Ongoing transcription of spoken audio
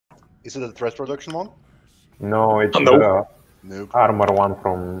Is it a threat reduction one? No, it's No. the Noob. armor one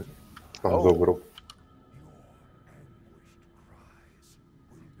from Oh. the group.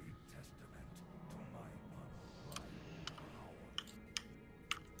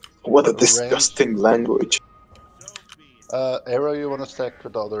 What a disgusting language. Arrow, you want to stack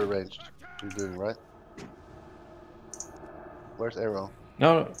with the other ranged? You're doing right. Where's Arrow?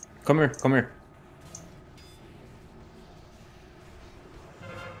 No, come here, come here.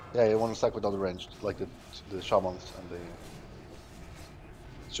 Yeah, you want to stack with other ranged, like the shamans and the.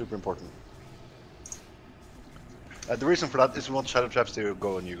 Super important. The reason for that is we want shadow traps to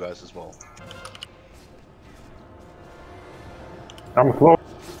go on you guys as well. I'm close.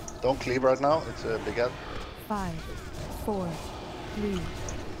 Don't cleave right now. It's a big head. 5, 4, 3,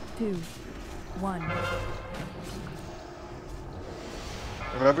 2, 1.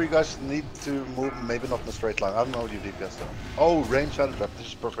 Remember, you guys need to move, maybe not in a straight line. I don't know what you DPS though. Oh, range shadow trap. This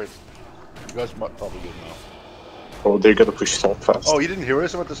is perfect. You guys might probably good now. Oh, they're gonna push so fast. Oh, you didn't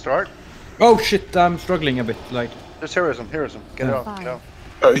heroism at the start? Oh shit, I'm struggling a bit, like... Just heroism. Get Yeah. out, get out.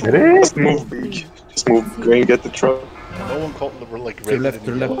 Just move big. Just move green, get the trap. No one called the like To the left,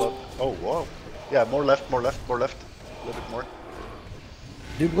 to the left. Oh, wow. Yeah, more left. A little bit more.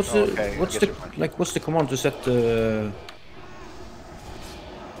 Dude, what's Okay, what's the command to set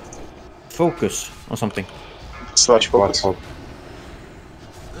focus on something? Slash focus. Smart.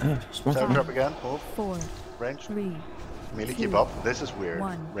 Shadow trap again. Move. 4, Range. 3, Melee, 2, keep up. This is weird.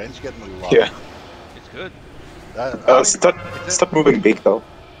 1. Range getting a lot. Yeah. It's good. Stop moving big though.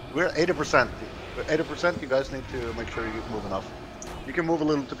 We're 80%. We're 80%. You guys need to make sure you move enough. You can move a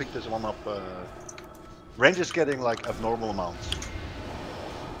little to pick this one up. Range is getting like abnormal amounts.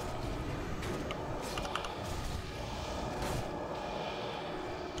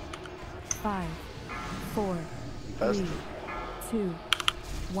 Five, 4, Fast. 3, 2,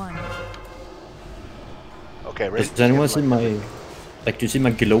 1. Okay, range. Does anyone see my... Like, do you see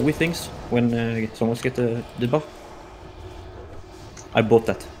my glowy things when someone's get a debuff? I bought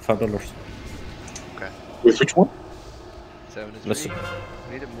that, $5. Okay. With which one? 73. Listen.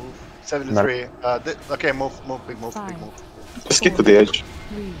 We need to move. 73. Okay, move, big move. Just get to the edge.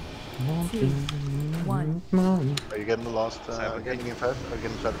 3, 2, 1. Are you getting the last? Getting in fast? Are you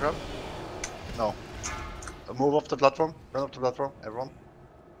getting shadow trap? No. Move off the platform. Run up the platform, everyone.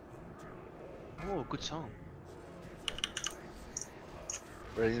 Oh, good song.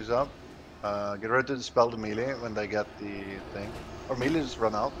 Ready to use up. Get ready to dispel the melee when they get the thing. Or melee just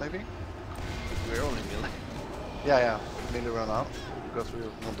run out, maybe? We're only melee. Yeah. Melee run out. Because we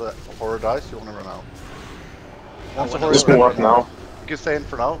want the horror dice, you want to run out. Once the horror Just dice move up run out, now. you can stay in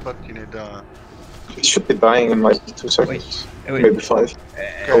for now, but you need It should be dying in like 2 seconds. Wait. Maybe 5.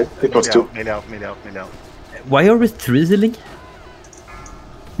 Oh, it was 2. Melee out. Why are we 3 healing?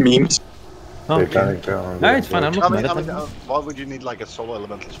 Memes. Oh, They okay. panic down. No, it's fine, I'm not mad at them. Why would you need like a solo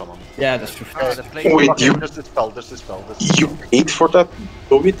elemental summon? Yeah, that's true. The plate. Wait, Okay, you just dispel. you paid for that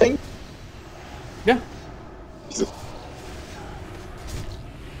Toby thing? Yeah. Jesus.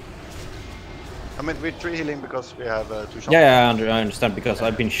 I mean, we're 3 healing because we have 2 shots. Yeah, I understand, because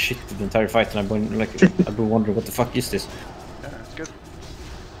I've been shit the entire fight and I've been wondering what the fuck is this? Yeah, it's good.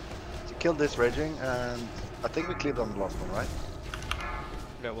 So kill this raging, and I think we cleared on the last one, right?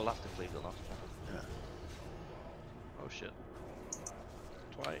 Yeah, we'll have to cleave the last one. Yeah. Oh shit.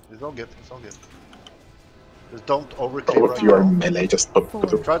 Twice. It's all good. Just don't overclear Oh, right if you are now. melee, just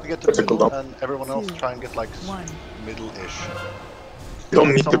put Try to get to the Physical middle, down. and everyone else try and get like 1. middle-ish. You don't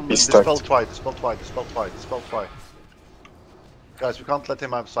need to Someone be dispel stacked. dispel twice. Guys, we can't let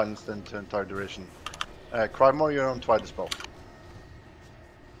him have silence the entire duration. Crymore, you're on twice dispel.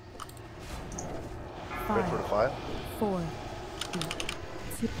 Wait for the 5, 5. 4,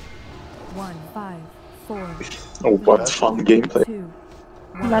 3, 2, 1. 5, 4, Oh, what fun gameplay. 2,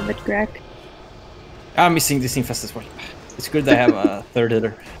 Love it, grek. I'm missing this infest as well. It's good I have a third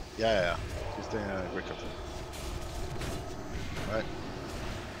hitter. Yeah. He's doing a great job. Alright.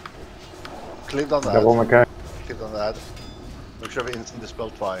 Cleave on the Double ad. mechanic. Cleave on the ad. Make sure we instant dispel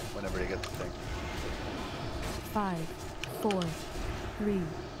twice whenever you get the thing. 5, 4, 3,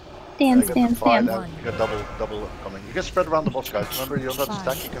 Stand, You get stand, the five, stand. and you get double coming. You can spread around the boss, guys. Remember, you don't have to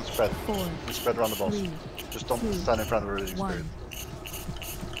stack, you can spread. 4, You spread around the boss. 3, Just don't 2, stand in front of a raging 1. spirit.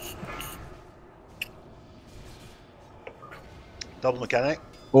 Double mechanic.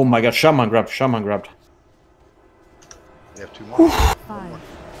 Oh my god, shaman grabbed. We have 2 more. 5,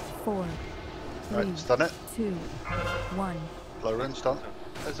 4, 3, Alright, stun it. 2, 1. Dalaran stun.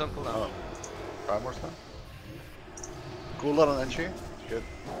 That's Uncle now. Oh. Primor stun. Cooldown on entry. Good.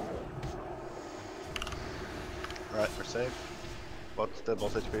 Alright, we're safe. What's the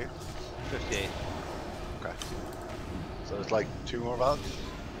boss HP? 58. Okay. So it's like 2 more valves.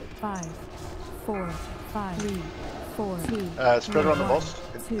 5, 4, 5, 3, 4, 2, Spread around the 1, boss.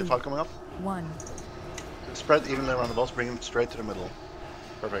 The 2, file coming up. 1. Spread evenly around the boss. Bring him straight to the middle.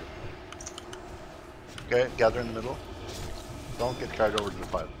 Perfect. Okay, gather in the middle. Don't get carried over to the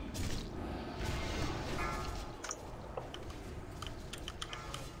file.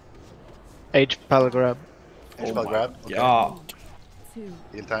 Age pal grab. Spell grab. Okay. Ja. 2,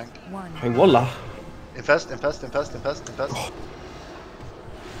 Heal tank. 1. Hey, voila. Infest. You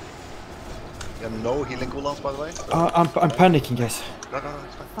have no healing cooldowns, by the way. So I'm panicking, guys. no,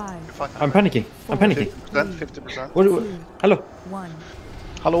 it's fine. 5, You're fine. I'm panicking. I'm panicking. 50%. What, 2, hello. 1.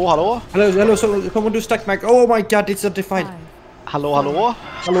 Hallå, hallå? Hello, so someone do stack mag. Oh my god, it's a defile. 5, Hallå, hallå?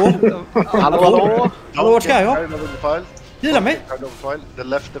 Hallå? Hallå, hallå? Hallå, vart ska jag? Carried over the file. Gilla mig? Carried over the file. The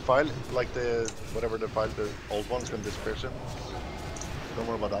left defile, like the whatever defile, the old one is going to disappear soon. Don't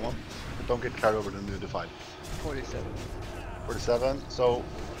worry about that one. Don't get carried over the new defile. 47. 47. So,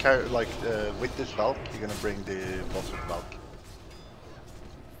 carry with this Valk, you're gonna bring the boss with Valk.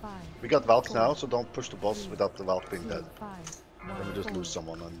 5, We got Valks now, so don't push the boss without the Valk being 2, dead. 5, Then we just lose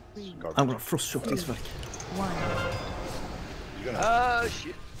someone and it's I'm garbage. gonna frost shock this back. 1. You're gonna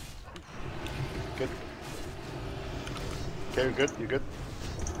Shit. good. Okay, you're good. You're good.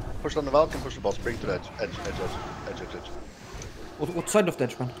 Push on the Valk and push the boss. Bring to the edge. What side of the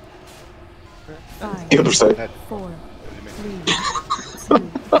edge, man? 5, The other side. 4, What do you mean? 3,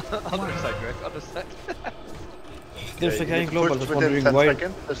 2, Other side, Greg. Other side. There's Yeah, a you guy need in to global push that's within wondering 10 why.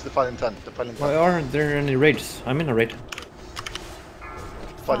 seconds. That's the file in 10. The file in 10. Why aren't there any raids? I'm in a raid.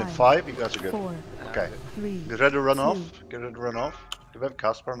 File in 5. You guys are good. 4, Okay. 3, Get ready to run Two. off. Get ready to run off. Do we have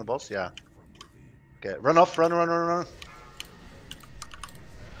Caspar on the boss? Yeah. Okay, run off. Run.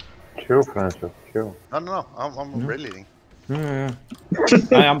 Chill, Francis, chill. No. I'm really leading. Yeah.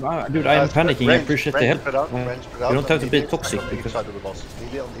 Dude, I am panicking. I appreciate the help. Range spread out. You don't have to and be melee toxic on each because. side of the boss.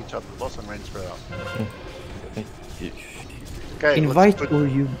 Melee on each side of the boss and range spread out. Okay. Okay, Invite let's or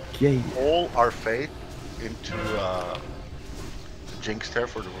put you gay. all our faith into Jinx there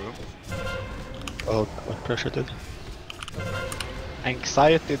for the room. Oh, what pressure, dude.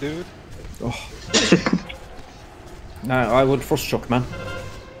 Anxiety, dude. No, I would frost shock, man.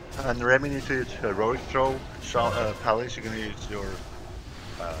 And Remy needs to use heroic throw. Palace, you're gonna use your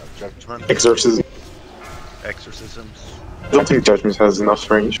judgment. Exorcism. Exorcisms. I don't think Judgment has enough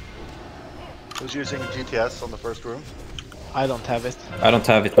range. Who's using GTS on the first room? I don't have it. I don't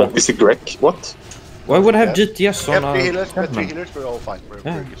have it, man. Is it grek? What? Why would I have Yeah. GTS We on have 3 a healers, Batman? we're all fine. We're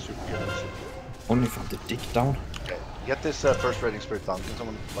Yeah. super healers. Only from the dick down. Okay, get this first rating spirit down. Can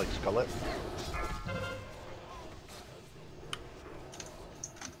someone skull it?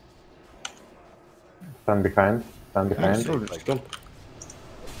 Stand behind. Skull.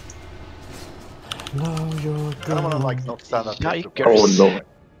 Now you're I don't wanna gone. not stand up. Yikers. Oh no.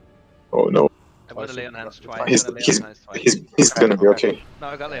 Oh no. I'm gonna lay on hands twice. He's I'm gonna lay on hands twice. he's gonna be okay. No,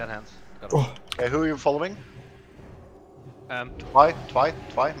 I got lay on hands. Got Oh. Okay, who are you following? it. Twy.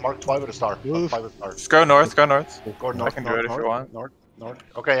 Mark Twy with a star. Mark Twy with a star. Just go north, go north. Go north, I can do it if you want. North.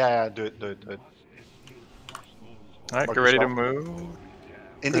 Okay, yeah, do it. Alright, Mark get ready to yourself. move.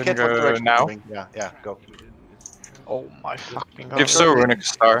 Indicate Go what direction now? you're moving. Yeah, go. Oh my fucking god. Give so runic a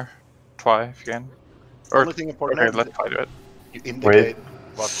star. Twy if you can. Or, Only thing important okay, is let Twy do it. you indicate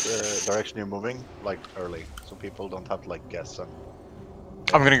what direction you're moving, like early, so people don't have to guess. And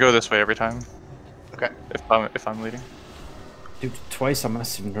I'm gonna go this way every time. Okay. If I'm leading. Dude, twice a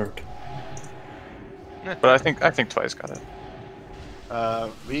massive nerd. But I think Twy's got it.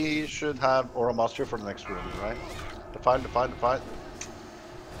 We should have Aura Mastery for the next room, right? Defile.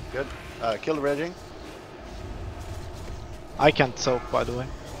 Good. Kill the raging. I can't soak, by the way.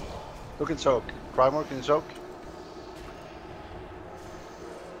 Who can soak? Crymore, can you soak?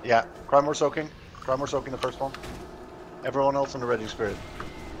 Yeah, Crymore soaking. Crymore soaking the first one. Everyone else on the raging spirit.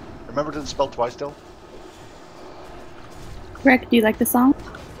 Remember to dispel twice still. Greg, do you like the song?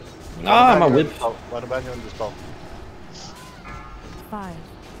 Ah, my whip. Why ban you on dispel? 5,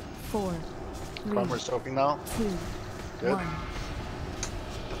 4, 3, Crymore soaking now. 2, Good. 1.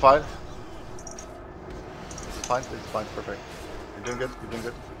 Defile. It's fine, perfect. You're doing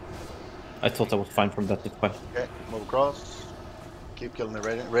good. I thought I was fine from that defile. Okay, move across. Keep killing the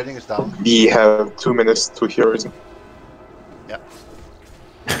rating. Rating is down. We have 2 minutes to heroism. Yeah.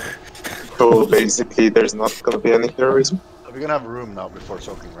 So basically there's not gonna be any heroism. So we're gonna have room now before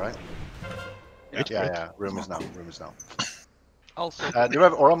soaking, right? Yeah. Room is now. Also, Do you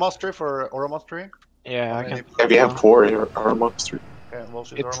have Aura Mastery for Aura Mastery? Yeah, I can. Yeah, we have 4 armor mastery. Okay, well,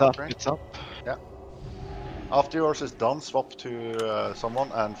 she's It's Aura up, Mastery. it's up. After yours is done, swap to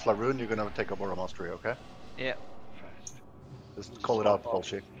someone, and Flaroon, you're gonna take up Aura Mastery, okay? Yeah. Just call it out,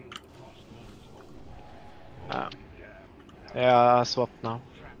 bullshit. Yeah, I swapped now.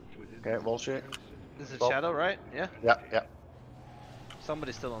 Okay, bullshit. This is Stop. Shadow, right? Yeah. Yeah, yeah.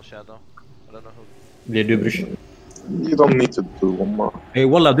 Somebody's still on Shadow. I don't know who. Blir du brors? You don't need to do one more. Hey,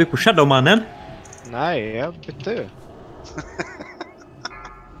 walla, du är på Shadow, mannen! Nej, jag bytte.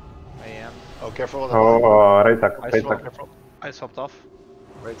 I am. Oh, careful with the Oh, right attack, I right swap, attack. careful. I swapped off.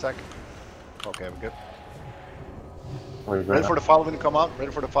 Right attack. Okay, we're good. Oh, he's Ready right. for the file when you come out.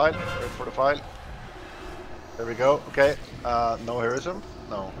 Ready for the file. Ready for the file. There we go. Okay. No heroism?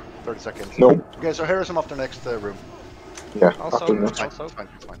 No. 30 seconds. No. Okay, so heroism after next room. Yeah, Also- after that. Fine, Also- it's fine,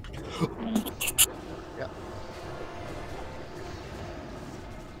 it's fine.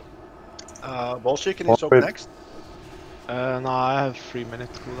 Yeah. Bullshit, can you soak Wait. next? No, I have 3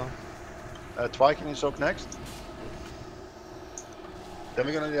 minutes cooldown. Twy, can you soak next? Then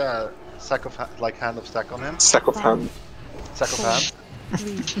we're gonna sack of hand of stack on him. Sack of hand. Sack of hand.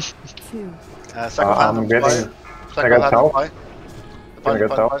 3, 2, Sack of hand I'm on getting- Twy. Sack I of got hand on help. Twy. Can I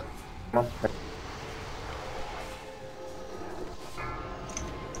get help? Come on.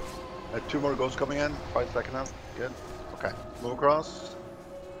 Two more ghosts coming in. 5 second hand. Good. Okay. Move across.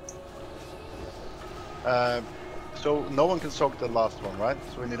 So no one can soak the last one, right?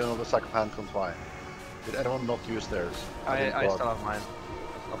 So we need another sack of hand from Twy. Did anyone not use theirs? didn't I bother. still have mine.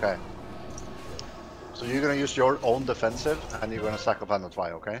 Okay. So you're gonna use your own defensive, and you're gonna sack of hand on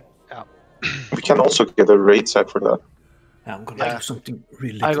Twy, okay? We can also get a raid sack for that. I'm gonna Yeah. do something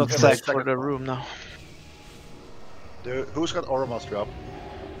really I cool. got sacked for the room now. Who's got Aura Mastery up?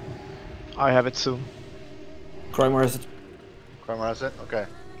 I have it soon. Crimer has it. Kramer has it? Okay.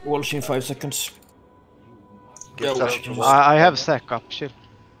 Walsh in 5 seconds. Give Yeah, Sarah Walsh can to- just- I have sack up, chill.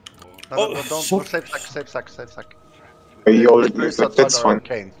 No, no, Oh, no, don't. fuck. Save sack, save sack, save sack. We already Spirits but outside that's are fine.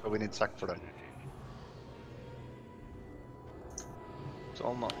 arcane, so we need sack for them. So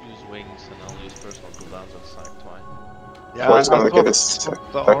I'll not use wings and I'll use personal cooldowns and sack Twy. Yeah, Twy's I gonna swapped- get his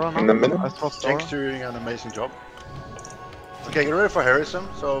swapped the back aura in now. a minute. I swapped the aura. Jake's doing an amazing job. Okay, get ready for heroism,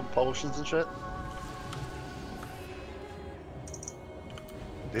 so potions and shit.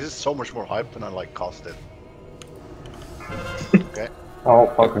 This is so much more hype than I like cost it. Okay. Oh,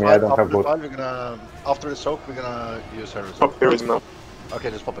 fuck me, I don't After have the both. file, we're gonna after the soak we're gonna use heroism. Pop here is now. Okay,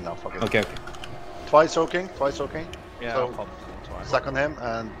 just pop it now, fuck it. Okay. Twice soaking. Yeah, So- I'll pop Twy. Sack on him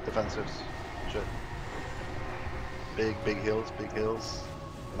and defensives. Shit. Big hills,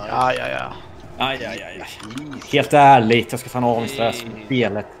 Nice. Ja, ja, ja. Aj, aj, aj. Helt ärligt, jag ska fan avsluta det här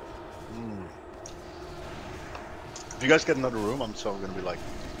spelet. If you guys get another room, I'm so gonna be like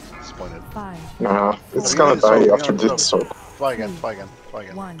disappointed. 5, Nah, it's We're gonna use soak, die we're after gonna this, soak. so Try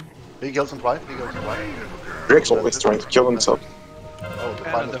again. 1. Big hills and Twy, big hills and Twy. Greg's always trying to kill himself. Oh, the And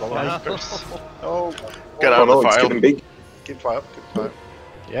file the is well. fires. Oh, Get Oh out no, of the it's file. getting big. keep Twy up, keep Twy up.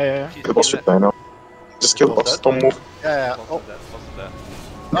 Yeah, yeah, yeah. The boss should die now. Just kill the boss, don't move. Yeah. Boss Oh, is dead, boss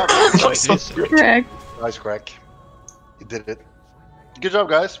is dead. no. Greg. Nice crack. You did it. Good job,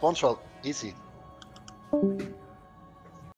 guys. One shot. Easy.